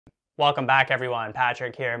Welcome back, everyone.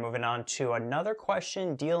 Patrick here, moving on to another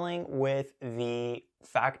question dealing with the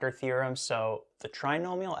factor theorem. So the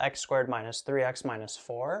trinomial x squared minus 3x minus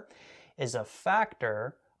 4 is a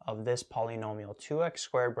factor of this polynomial 2x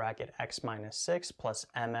squared bracket x minus 6 plus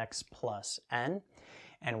mx plus n.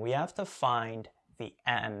 And we have to find the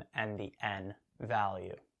m and the n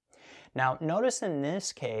value. Now, notice in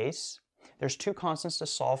this case, there's two constants to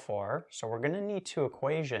solve for, so we're going to need two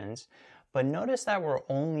equations. But notice that we're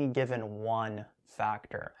only given one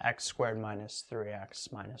factor, x squared minus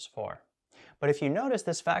 3x minus 4. But if you notice,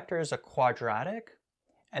 this factor is a quadratic,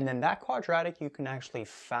 and then that quadratic you can actually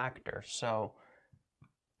factor. So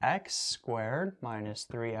x squared minus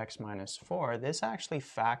 3x minus 4, this actually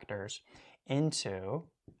factors into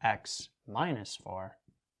x minus 4,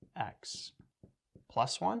 x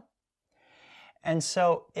plus 1. And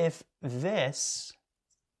so if this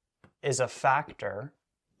is a factor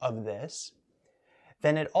of this,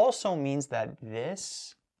 then it also means that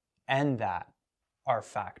this and that are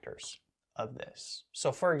factors of this.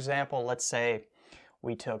 So for example, let's say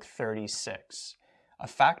we took 36. A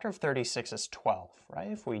factor of 36 is 12, right?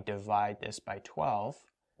 If we divide this by 12,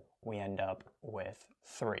 we end up with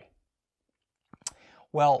 3.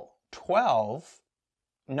 Well, 12,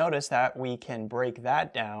 notice that we can break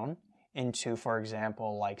that down into, for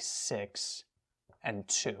example, like 6 and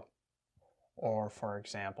 2. Or, for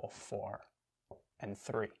example, 4 and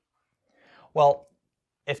 3. Well,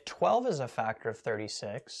 if 12 is a factor of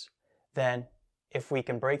 36, then if we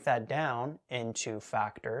can break that down into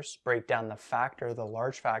factors, break down the factor, the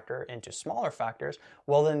large factor, into smaller factors,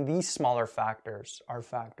 well, then these smaller factors are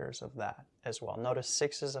factors of that as well. Notice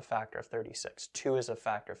 6 is a factor of 36, 2 is a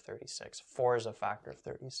factor of 36, 4 is a factor of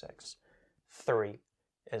 36, 3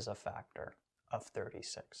 is a factor of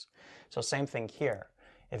 36. So same thing here.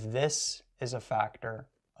 If this is a factor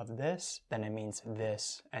of this, then it means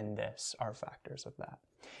this and this are factors of that.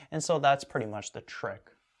 And so that's pretty much the trick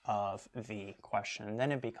of the question. And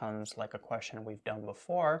then it becomes like a question we've done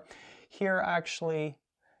before. Here, actually,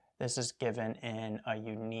 this is given in a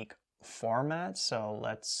unique format. So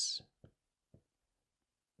let's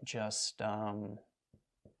just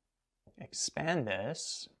expand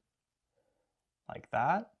this like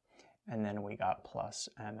that. And then we got plus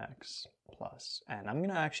mx plus n. I'm going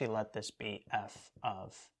to actually let this be f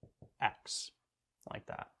of x, like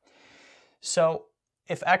that. So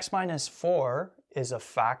if x minus 4 is a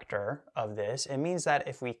factor of this, it means that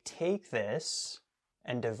if we take this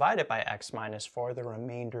and divide it by x minus 4, the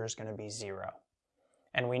remainder is going to be 0.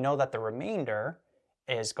 And we know that the remainder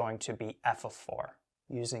is going to be f of 4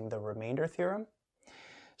 using the remainder theorem.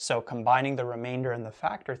 So combining the remainder and the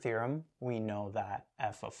factor theorem, we know that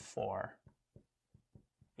f of 4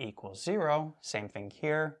 equals 0. Same thing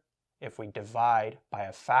here. If we divide by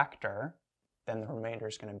a factor, then the remainder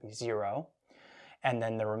is going to be 0. And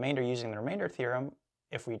then the remainder, using the remainder theorem,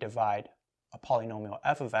 if we divide a polynomial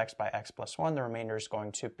f of x by x plus 1, the remainder is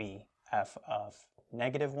going to be f of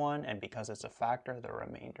negative 1. And because it's a factor, the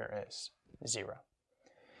remainder is 0.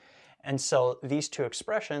 And so these two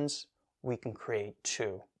expressions, we can create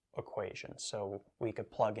two equations. So we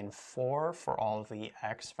could plug in 4 for all of the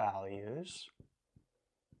x values.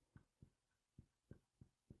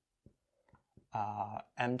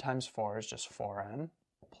 M times 4 is just 4m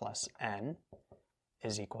plus n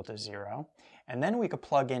is equal to 0. And then we could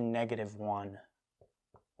plug in negative 1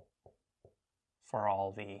 for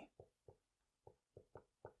all the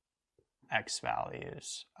x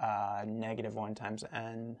values. Negative 1 times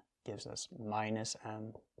n gives us minus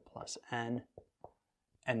m plus n.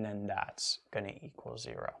 And then that's going to equal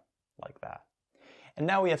 0, like that. And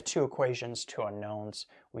now we have two equations, two unknowns.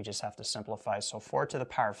 We just have to simplify. So 4 to the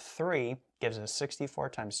power of 3 gives us 64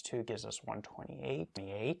 times 2 gives us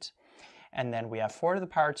 128. And then we have 4 to the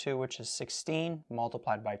power 2, which is 16,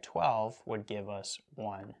 multiplied by 12 would give us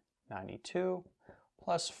 192,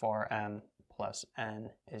 plus 4m plus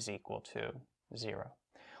n is equal to 0.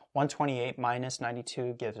 128 minus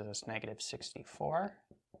 92 gives us negative 64.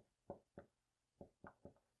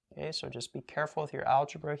 Okay, so just be careful with your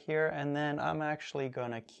algebra here, and then I'm actually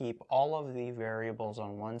going to keep all of the variables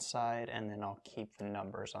on one side, and then I'll keep the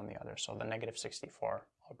numbers on the other. So the negative 64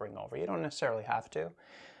 I'll bring over. You don't necessarily have to,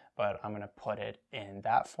 but I'm going to put it in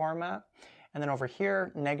that format. And then over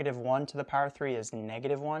here, negative 1 to the power 3 is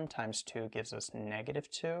negative 1 times 2 gives us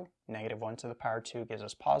negative 2. Negative 1 to the power 2 gives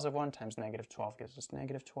us positive 1 times negative 12 gives us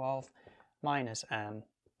negative 12. Minus m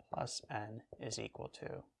plus n is equal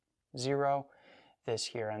to 0. This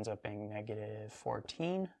here ends up being negative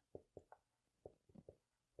 14.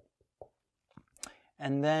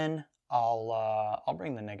 And then I'll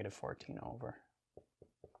bring the negative 14 over.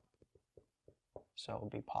 So it will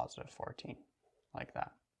be positive 14, like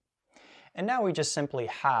that. And now we just simply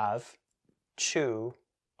have two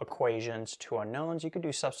equations, two unknowns. You could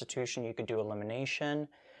do substitution, you could do elimination.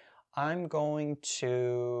 I'm going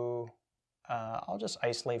to, I'll just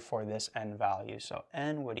isolate for this n value. So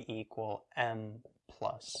n would equal m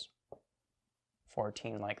plus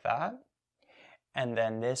 14, like that. And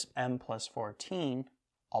then this m plus 14,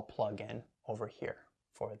 I'll plug in over here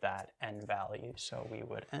for that n value. So we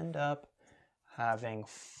would end up having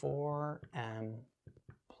 4m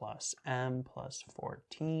plus m plus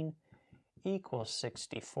 14 equals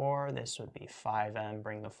 64. This would be 5m,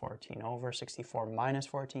 bring the 14 over. 64 minus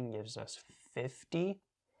 14 gives us 50.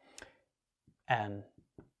 N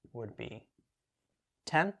would be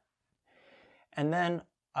 10. And then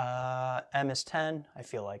m is 10. I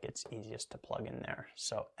feel like it's easiest to plug in there.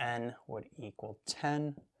 So n would equal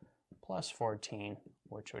 10 plus 14,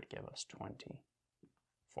 which would give us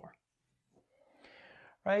 24.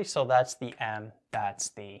 Right, so that's the m, that's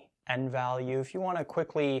the n value. If you want to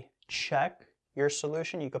quickly check your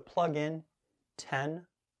solution, you could plug in 10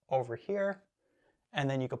 over here, and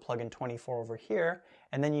then you could plug in 24 over here,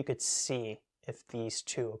 and then you could see if these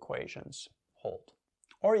two equations hold.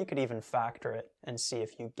 Or you could even factor it and see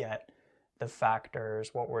if you get the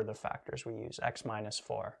factors. What were the factors we used? X minus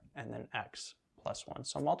 4 and then x plus 1.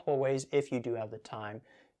 So multiple ways if you do have the time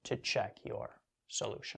to check your solution.